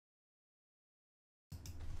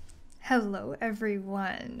Hello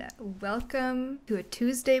everyone, welcome to a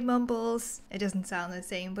Tuesday Mumbles. It doesn't sound the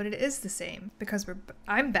same, but it is the same because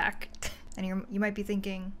I'm back. And you might be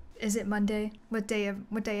thinking, is it Monday? What day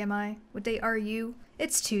am I? What day are you?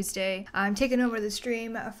 It's Tuesday. I'm taking over the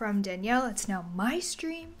stream from Danielle. It's now my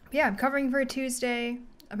stream. Yeah, I'm covering for a Tuesday.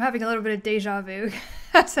 I'm having a little bit of deja vu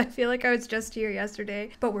as I feel like I was just here yesterday,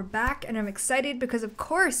 but we're back and I'm excited because of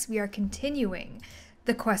course we are continuing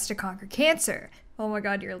the quest to conquer cancer. Oh my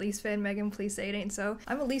god, you're a Leafs fan, Megan, please say it ain't so.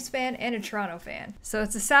 I'm a Leafs fan and a Toronto fan. So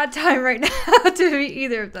it's a sad time right now to be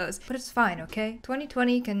either of those. But it's fine, okay?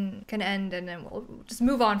 2020 can end and then we'll just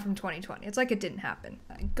move on from 2020. It's like it didn't happen.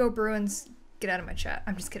 Go Bruins, get out of my chat.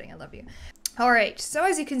 I'm just kidding, I love you. Alright, so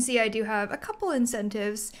as you can see, I do have a couple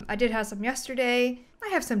incentives. I did have some yesterday. I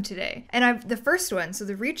have some today. And the first one, so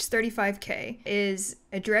the Reach 35k, is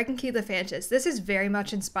a Dragon Key Lephantis. This is very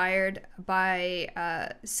much inspired by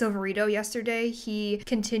Silverito yesterday. He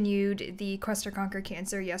continued the Quest to Conquer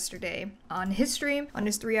Cancer yesterday on his stream, on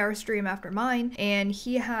his 3-hour stream after mine, and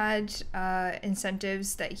he had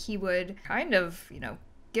incentives that he would kind of, you know,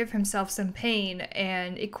 give himself some pain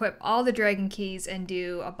and equip all the Dragon Keys and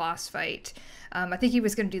do a boss fight. I think he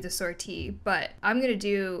was going to do the sortie, but I'm going to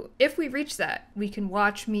do, if we reach that, we can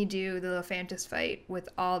watch me do the Lephantis fight with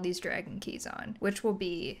all these Dragon Keys on, which will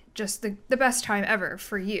be just the best time ever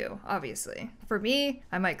for you, obviously. For me,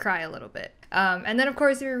 I might cry a little bit. And then of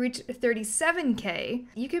course, if we reach 37k,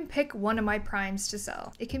 you can pick one of my primes to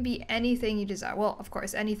sell. It can be anything you desire. Well, of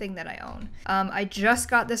course, anything that I own. I just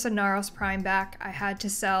got this Anaros prime back. I had to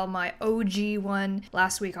sell my OG one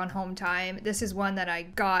last week on home time. This is one that I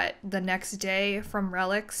got the next day from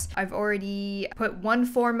Relics. I've already put one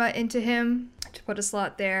Forma into him to put a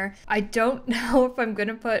slot there. I don't know if I'm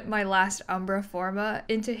gonna put my last Umbra Forma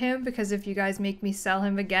into him, because if you guys make me sell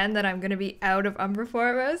him again, then I'm gonna be out of Umbra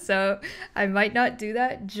Forma, so I might not do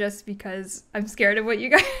that just because I'm scared of what you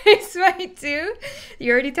guys might do.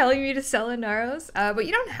 You're already telling me to sell Anaros, but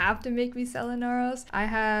you don't have to make me sell Anaros.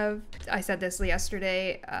 I said this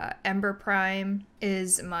yesterday, Ember Prime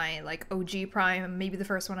is my like OG Prime, maybe the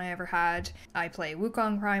first one I ever had. I play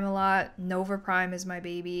Wukong Prime a lot. Nova Prime is my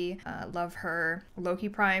baby. Love her. Loki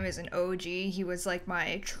Prime is an OG. He was like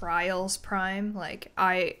my Trials Prime. Like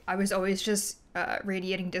I was always just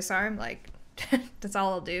radiating disarm, like that's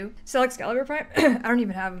all I'll do. Still Excalibur Prime? I don't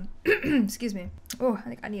even have him. Excuse me. Oh, I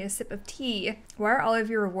think I need a sip of tea. Why are all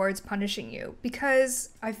of your rewards punishing you? Because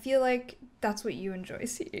I feel like that's what you enjoy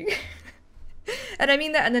seeing. And I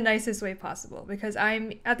mean that in the nicest way possible, because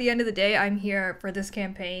at the end of the day, I'm here for this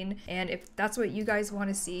campaign, and if that's what you guys want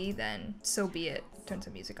to see, then so be it. Turn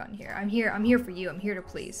some music on here. I'm here for you. I'm here to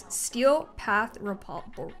please. Steel Path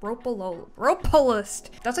Ropolist.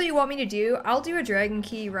 That's what you want me to do. I'll do a Dragon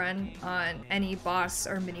Key run on any boss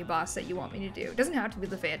or mini boss that you want me to do. It doesn't have to be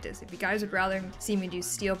Lephantis. If you guys would rather see me do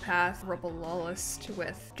Steel Path Ropolist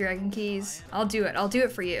with Dragon Keys, I'll do it. I'll do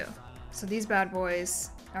it for you. So these bad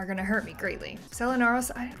boys are gonna hurt me greatly. Selenaros,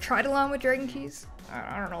 I tried along with Dragon Keys.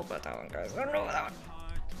 I don't know about that one, guys. I don't know about that one.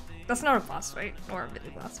 That's not a boss fight or a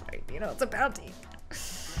mini boss fight. You know, it's a bounty.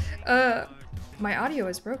 My audio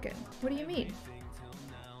is broken. What do you mean?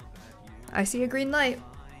 I see a green light.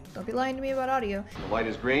 Don't be lying to me about audio. The light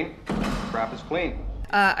is green, crap is clean.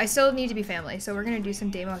 I still need to be family, so we're gonna do some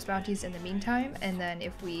Deimos bounties in the meantime, and then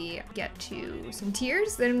if we get to some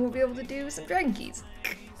tiers, then we'll be able to do some Dragon Keys.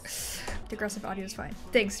 Degressive audio is fine.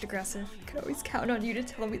 Thanks, Degressive. I can always count on you to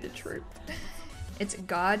tell me the truth. It's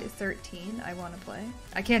God 13 I want to play.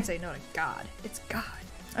 I can't say no to God. It's God.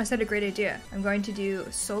 I said a great idea. I'm going to do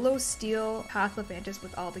solo Steel Path Lephantis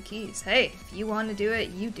with all the keys. Hey, if you want to do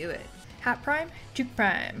it, you do it. Hat Prime, Juke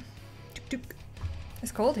Prime. Tuk tuk.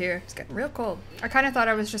 It's cold here. It's getting real cold. I kind of thought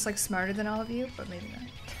I was just like smarter than all of you, but maybe not.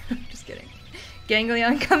 Just kidding.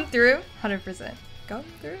 Ganglion come through. 100%. Come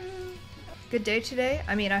through. Good day today?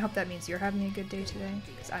 I mean, I hope that means you're having a good day today,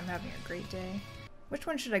 because I'm having a great day. Which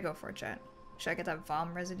one should I go for, chat? Should I get that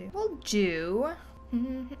Vom residue? We'll do...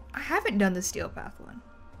 I haven't done the Steel Path one.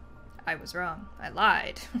 I was wrong. I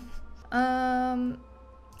lied.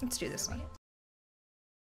 Let's do this one.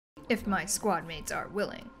 If my squad mates are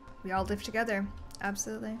willing. We all live together.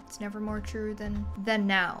 Absolutely. It's never more true than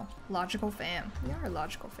now. Logical fam. We are a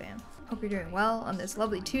logical fam. Hope you're doing well on this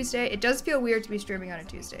lovely Tuesday. It does feel weird to be streaming on a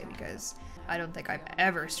Tuesday because I don't think I've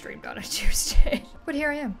ever streamed on a Tuesday. But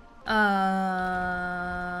here I am.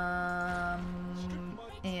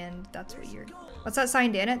 And that's what you're... What's that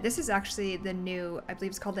Syndana? This is actually the new, I believe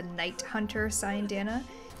it's called the Night Hunter Syndana.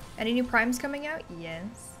 Any new primes coming out?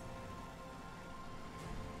 Yes.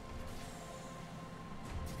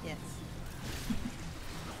 Yes.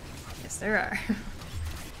 Yes, there are.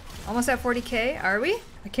 Almost at 40k, are we?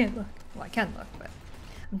 I can't look. Well, I can look, but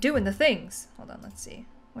I'm doing the things. Hold on, let's see.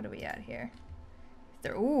 What are we at here?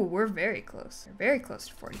 Ooh, we're very close. We're very close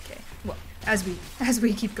to 40k. Well, as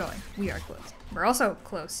we keep going, we are close. We're also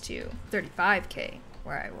close to 35k,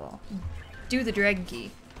 where I will do the Dragon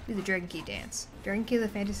Key. Do the Dragon Key dance. Dragon Key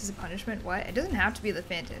Lefantis is a punishment? What? It doesn't have to be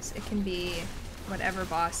Lefantis. It can be whatever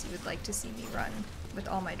boss you would like to see me run with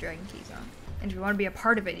all my Dragon Keys on. And if you want to be a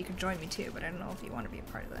part of it, you can join me too, but I don't know if you want to be a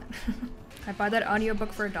part of that. I buy that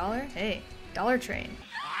audiobook for $1? Hey, Dollar Train.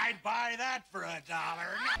 I'd buy that for $1.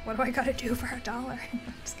 What do I gotta do for $1?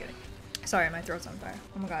 Just kidding. Sorry, my throat's on fire.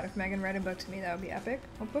 Oh my god, if Megan read a book to me, that would be epic.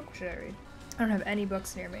 What book should I read? I don't have any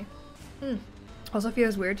books near me. Also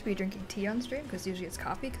feels weird to be drinking tea on stream, because usually it's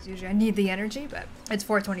coffee, because usually I need the energy, but it's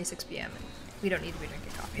 4:26 p.m. and we don't need to be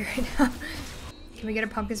drinking coffee right now. Can we get a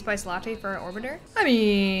pumpkin spice latte for our orbiter? I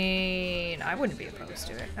mean, I wouldn't be opposed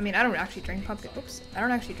to it. I mean, I don't actually drink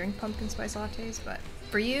pumpkin spice lattes, but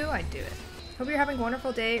for you, I'd do it. Hope you're having a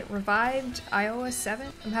wonderful day. Revived iOS 7.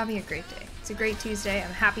 I'm having a great day. It's a great Tuesday.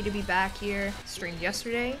 I'm happy to be back here. Streamed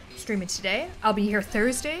yesterday, streaming today. I'll be here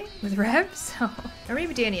Thursday with Rev, so, or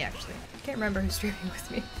maybe Danny actually. I can't remember who's streaming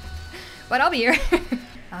with me, but I'll be here.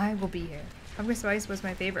 I will be here. Pumpkin spice was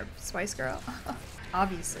my favorite Spice Girl.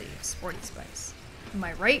 Obviously, Sporty Spice. Am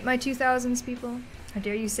I right, my 2000s people? How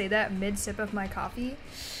dare you say that mid-sip of my coffee?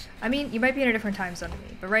 I mean, you might be in a different time zone than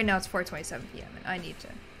me, but right now it's 4:27 p.m. and I need to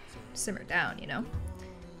simmer down, you know?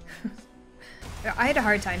 I had a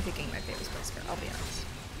hard time picking my favorite Spice Girl, I'll be honest.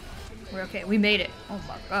 We're okay, we made it. Oh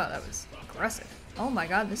my god, that was aggressive. Oh my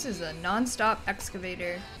god, this is a non-stop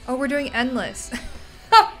excavator. Oh, we're doing endless.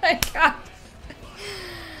 Oh my god.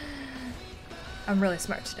 I'm really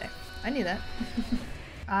smart today. I knew that.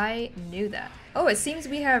 I knew that. Oh, it seems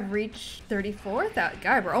we have reached 34,000.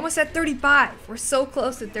 God, we're almost at 35. We're so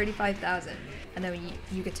close to 35,000. And then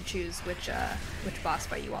you get to choose which boss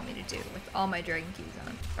fight you want me to do with all my Dragon Keys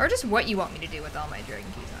on. Or just what you want me to do with all my Dragon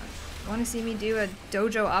Keys on. You want to see me do a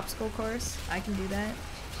dojo obstacle course? I can do that.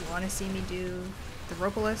 If you want to see me do the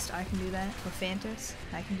Ropalist, I can do that. Lefantis,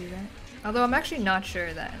 I can do that. Although I'm actually not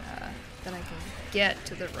sure that that I can get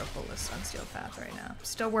to the Ropalist on Steel Path right now. I'm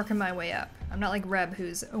still working my way up. I'm not like Reb,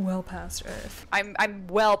 who's well past Earth. I'm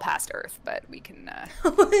well past Earth, but we can.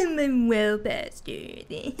 I'm well past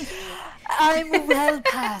Earth. I'm well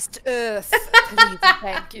past Earth. Please,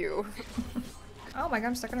 thank you. Oh my god,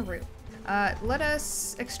 I'm stuck on a root. Let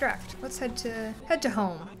us extract. Let's head to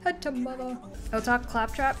home. Head to mother. Otak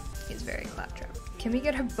Claptrap. He's very Claptrap. Can we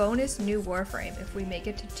get a bonus new Warframe if we make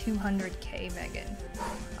it to 200k, Megan?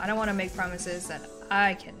 I don't want to make promises that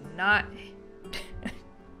I cannot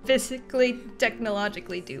physically,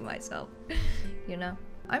 technologically do myself, you know?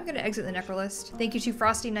 I'm gonna exit the Necrolist. Thank you to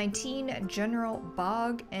Frosty19, General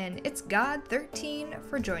Bog, and It's God13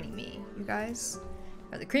 for joining me. You guys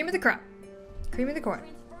are the cream of the crop. Cream of the corn.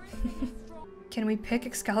 Can we pick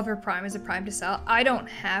Excalibur Prime as a prime to sell? I don't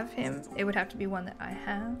have him. It would have to be one that I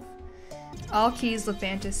have. All keys,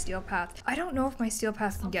 Lefantis, Steel Path. I don't know if my Steel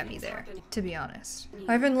Path can get me there, to be honest.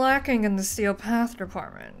 I've been lacking in the Steel Path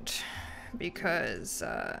department because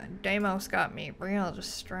Deimos got me real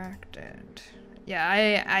distracted.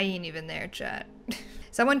 Yeah, I ain't even there, chat.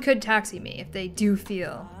 Someone could taxi me if they do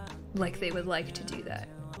feel like they would like to do that,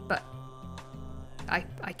 but I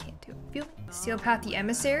can't do it. Feel me? Steel Path the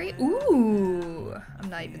Emissary? Ooh, I'm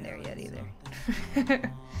not even there yet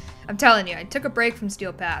either. I'm telling you, I took a break from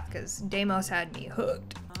Steel Path because Deimos had me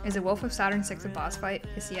hooked. Is a Wolf of Saturn 6 a boss fight?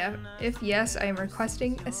 If yes, I am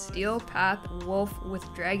requesting a Steel Path Wolf with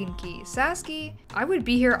Dragon Key. Sasky, I would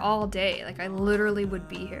be here all day. Like, I literally would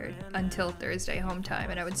be here until Thursday home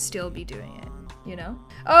time and I would still be doing it, you know?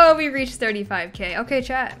 Oh, we reached 35k. Okay,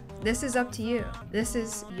 chat. This is up to you. This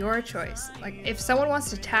is your choice. Like, if someone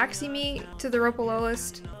wants to taxi me to the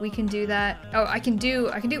Ropalolist, we can do that. Oh, I can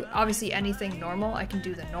do obviously anything normal. I can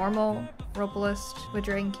do the normal Ropalist with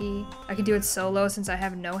Dragon Key. I can do it solo since I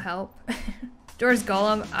have no help. Doors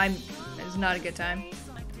Golem, it's not a good time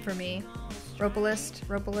for me. Ropalist.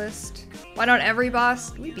 Why not every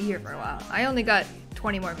boss? We'd be here for a while. I only got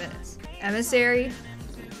 20 more minutes. Emissary.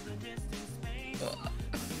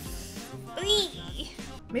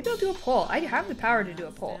 Maybe I'll do a poll. I have the power to do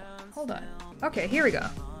a poll. Hold on. Okay, here we go.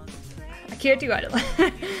 I can't do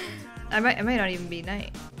it. I might not even be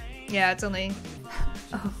night. Yeah, it's only...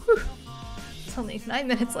 Oh, whew. It's only 9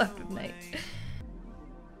 minutes left of night.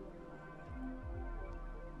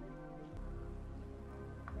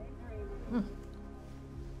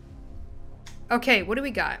 Okay, what do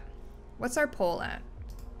we got? What's our poll at?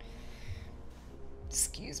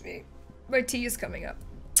 Excuse me. My tea is coming up.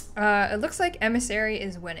 It looks like Emissary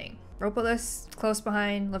is winning. Ropalist close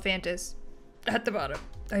behind. Lefantis at the bottom.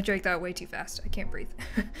 I drank that way too fast. I can't breathe.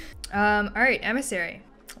 Alright, emissary.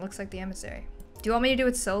 Looks like the emissary. Do you want me to do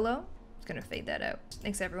it solo? I'm just gonna fade that out.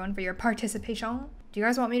 Thanks everyone for your participation. Do you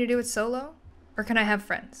guys want me to do it solo? Or can I have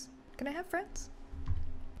friends? Can I have friends?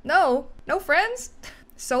 No! No friends?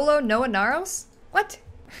 Solo, no Anaros? What?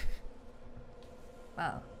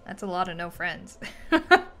 Wow, that's a lot of no friends.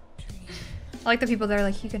 I like the people that are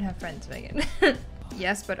like, you can have friends, Megan.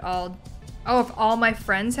 Yes, but all... Oh, if all my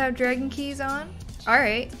friends have dragon keys on?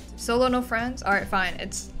 Alright. Solo, no friends? Alright, fine.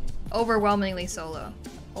 It's overwhelmingly solo.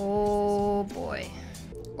 Oh boy.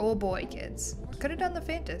 Oh boy, kids. Could have done the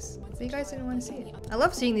Fantas, but you guys didn't want to see it. I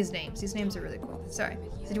love seeing these names. These names are really cool. Sorry.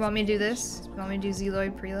 So do you want me to do this? Do you want me to do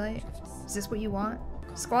Zeloid Prelate? Is this what you want?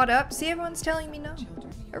 Squad up? See, everyone's telling me no.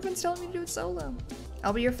 Everyone's telling me to do it solo.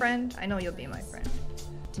 I'll be your friend. I know you'll be my friend.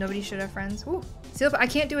 Nobody should have friends. Ooh. I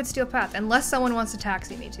can't do it Steel Path unless someone wants to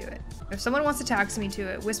taxi me to it. If someone wants to taxi me to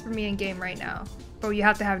it, whisper me in game right now. But you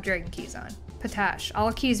have to have dragon keys on. Patash.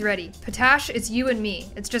 All keys ready. Patash, it's you and me.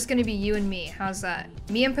 It's just gonna be you and me. How's that?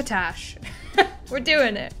 Me and Patash. We're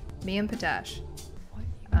doing it. Me and Patash.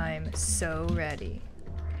 I'm so ready.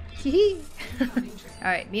 Hee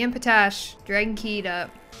Alright, me and Patash. Dragon keyed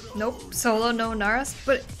up. Nope. Solo, no Naras.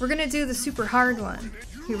 But we're gonna do the super hard one.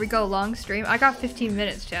 Here we go, long stream. I got 15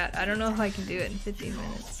 minutes, chat. I don't know if I can do it in 15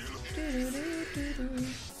 minutes.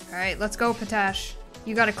 Alright, let's go, Patash.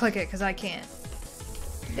 You gotta click it, because I can't.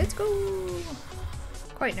 Let's go!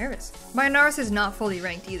 Quite nervous. My Anaros is not fully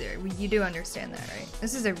ranked either. You do understand that, right?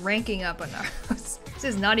 This is a ranking up Anaros. This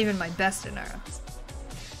is not even my best Anaros.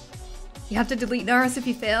 You have to delete Naros if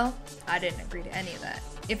you fail? I didn't agree to any of that.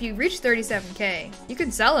 If you reach 37k, you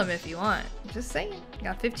can sell them if you want. Just saying. You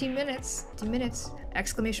got 15 minutes. 2 minutes.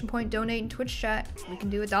 Exclamation point donate in Twitch chat. We can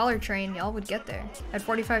do a dollar train. Y'all would get there. At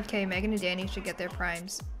 45k, Megan and Danny should get their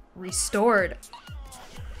primes restored.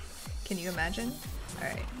 Can you imagine?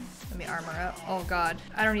 Alright. Let me armor up. Oh god.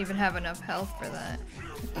 I don't even have enough health for that.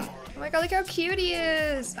 Oh my god, look how cute he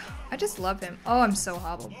is! I just love him. Oh, I'm so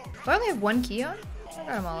hobbled. Do I only have one key on? I got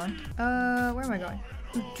them all on. Where am I going?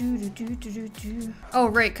 Oh,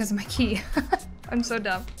 right, because of my key. I'm so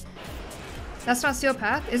dumb. That's not Steel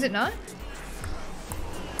Path? Is it not?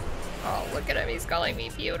 Oh, look at him. He's calling me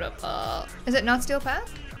beautiful. Is it not Steel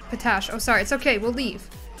Path? Patash. Oh, sorry. It's okay. We'll leave.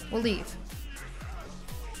 We'll leave.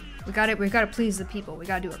 We gotta please the people. We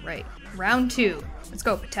gotta do it right. Round 2. Let's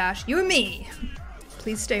go, Patash. You and me.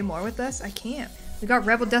 Please stay more with us. I can't. We got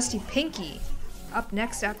Rebel Dusty Pinky up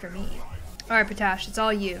next after me. Alright, Patash, it's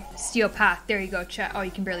all you. Steel Path. There you go, chat. Oh,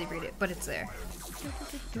 you can barely read it, but it's there.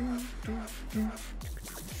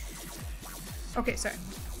 Okay, sorry.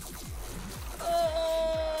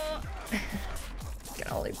 Oh.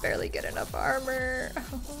 Can only barely get enough armor.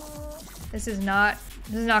 This is not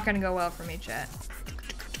gonna go well for me, chat.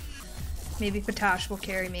 Maybe Patash will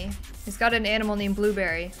carry me. He's got an animal named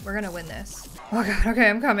Blueberry. We're gonna win this. Oh god, okay,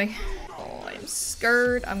 I'm coming. Oh, I'm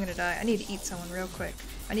scared. I'm gonna die. I need to eat someone real quick.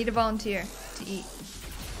 I need a volunteer to eat.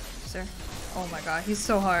 Sir. Oh my god, he's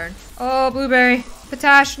so hard. Oh, Blueberry.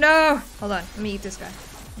 Patash, no! Hold on, let me eat this guy.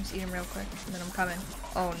 Just eat him real quick, and then I'm coming.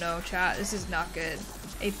 Oh no, chat, this is not good.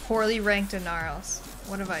 A poorly ranked Anaros.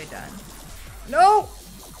 What have I done? No!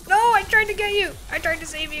 No, I tried to get you! I tried to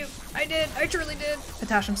save you! I did, I truly did.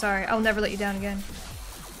 Patash, I'm sorry. I'll never let you down again.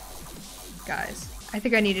 Guys, I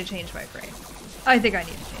think I need to change my frame. I think I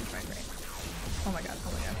need to change my frame. Oh my god,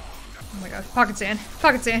 oh my god. Oh my god,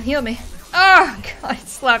 Pocket Sand, heal me. Oh god,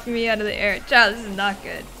 it's slapping me out of the air. Chat, this is not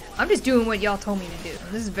good. I'm just doing what y'all told me to do.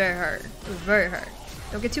 This is very hard. It was very hard.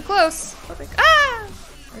 Don't get too close. Perfect. Ah!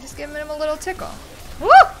 We're just giving him a little tickle. Woo!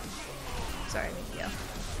 Sorry, I made you yell.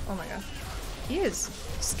 Oh my god. He is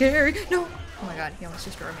scary. No! Oh my god, he almost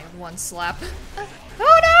destroyed me with one slap.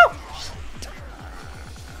 Oh no!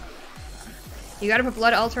 You gotta put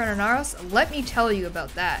Blood Altar on Anaros? Let me tell you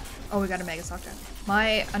about that. Oh, we got a Mega Sock down.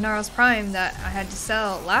 My Anaros Prime that I had to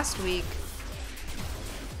sell last week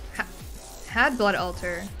had Blood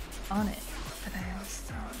Altar on it. But I was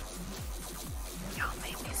y'all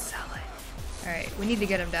made me sell it. Alright, we need to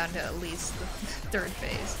get him down to at least the 3rd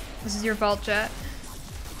phase. This is your fault, chat.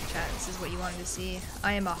 Chat, this is what you wanted to see.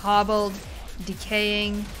 I am a hobbled,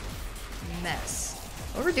 decaying mess.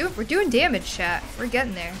 What we're doing damage, chat. We're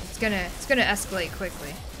getting there. It's gonna escalate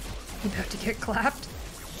quickly. You about to get clapped?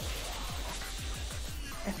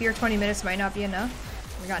 I fear 20 minutes might not be enough.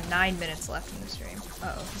 We got 9 minutes left in the stream.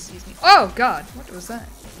 Uh-oh, he sees me. Oh god! What was that?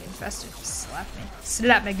 The infested just slapped me.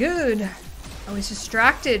 Slap me good! I was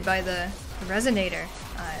distracted by the resonator.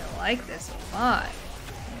 I like this a lot.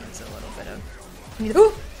 It's a little bit of...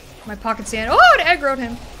 Ooh! My Pocket Sand. Oh, it aggroed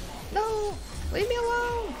him! No! Leave me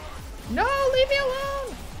alone! No, leave me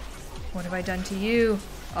alone! What have I done to you?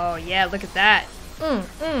 Oh yeah, look at that.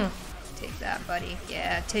 Take that, buddy.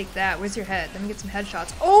 Yeah, take that. Where's your head? Let me get some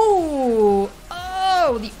headshots. Oh!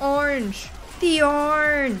 Oh, the orange. The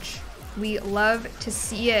orange. We love to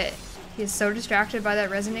see it. He is so distracted by that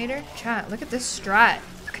resonator. Chat, look at this strat.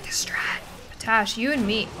 Look at this strat. Tash, you and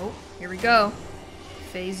me. Oh, here we go.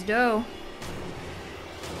 Phase dough.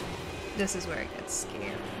 This is where it gets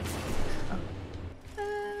scary.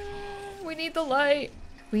 Oh. We need the light.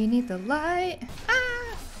 We need the light.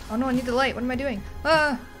 Ah! Oh no, I need the light. What am I doing?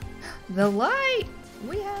 The light.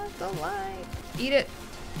 We have the light. Eat it.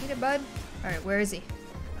 Eat it, bud. All right, where is he?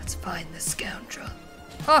 Let's find the scoundrel.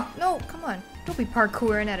 Oh, no, come on. Don't be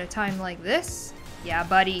parkouring at a time like this. Yeah,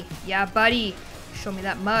 buddy. Yeah, buddy. Show me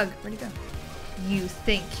that mug. Where'd he go? You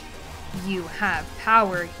think you have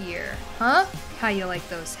power here, huh? How you like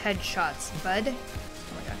those headshots, bud?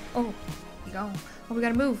 Oh my god. Oh, you go. Oh, we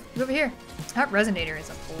gotta move. He's over here. That resonator is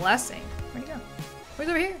a blessing. Where'd he go? Oh, he's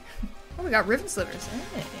over here. Oh, we got ribbon slivers.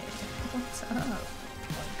 Hey, what's up?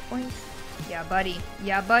 Boink, boink. Yeah, buddy.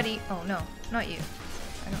 Yeah, buddy. Oh, no, not you.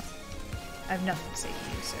 I have nothing to say to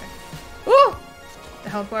you, sir. Ooh! The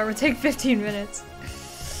health bar will take 15 minutes.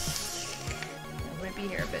 I'm gonna be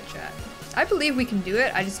here a bit, chat. I believe we can do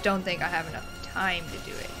it. I just don't think I have enough time to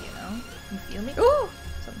do it, you know? You feel me? Ooh!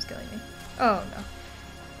 Something's killing me. Oh, no.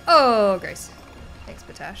 Oh, Grace. Thanks,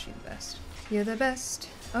 Patash. You're the best. You're the best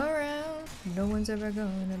around. No one's ever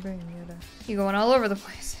gonna bring you down. You're going all over the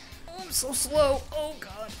place. Oh, I'm so slow. Oh,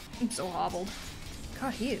 God. I'm so hobbled.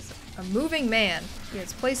 God, he is a moving man. He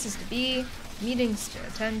has places to be, meetings to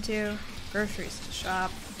attend to, groceries to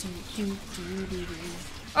shop.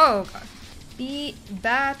 Oh, God. Be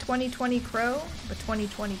Ba 2020 Crow, the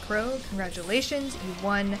 2020 Crow, congratulations, you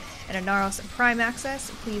won an Anaros Prime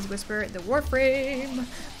Access. Please whisper the Warframe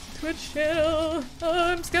Twitch channel.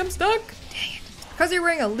 I'm stuck. Dang it. Because you're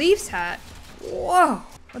wearing a Leafs hat. Whoa.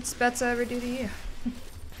 What Spezza ever do to you?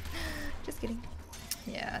 Just kidding.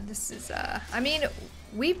 Yeah, this is, I mean,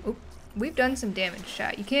 we've done some damage,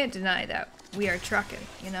 chat. You can't deny that. We are trucking,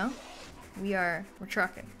 you know? We're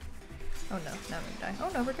trucking. Oh no, now I'm gonna die. Oh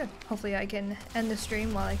no, we're good. Hopefully I can end the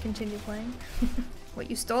stream while I continue playing. What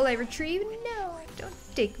you stole, I retrieve? No, don't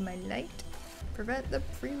take my light. Prevent the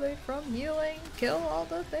freeway from healing. Kill all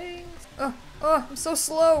the things. Oh, I'm so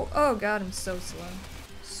slow. Oh god, I'm so slow.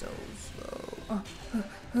 So slow.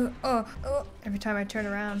 Oh. Every time I turn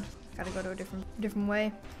around, gotta go to a different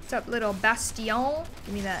way. What's up, little Bastion?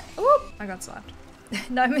 Give me that. Oh, I got slapped.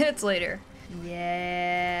 9 minutes later.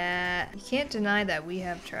 Yeah. You can't deny that we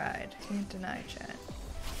have tried. Can't deny, chat.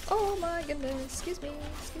 Oh my goodness. Excuse me.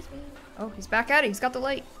 Oh, he's back at it. He's got the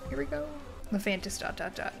light. Here we go. Lephantis ...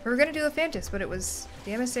 We were gonna do Lephantis, but it was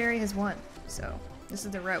the emissary has won. So this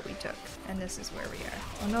is the route we took, and this is where we are.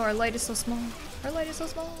 Oh no, our light is so small. Our light is so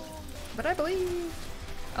small. But I believe.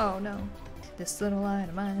 Oh no. This little light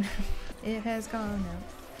of mine. It has gone out.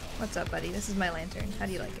 What's up, buddy? This is my lantern. How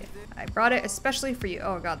do you like it? I brought it especially for you.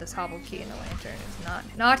 Oh god, this hobble key in the lantern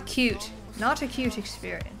is not cute. Not a cute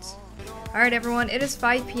experience. Alright everyone, it is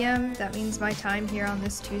 5 p.m. That means my time here on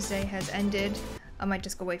this Tuesday has ended. I might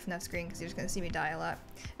just go away from that screen because you're just gonna see me die a lot.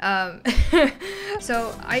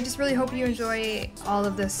 So I just really hope you enjoy all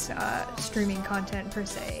of this streaming content per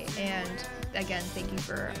se, and again, thank you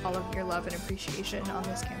for all of your love and appreciation on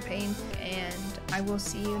this campaign, and I will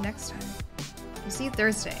see you next time. We'll see you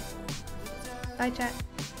Thursday. Bye, chat.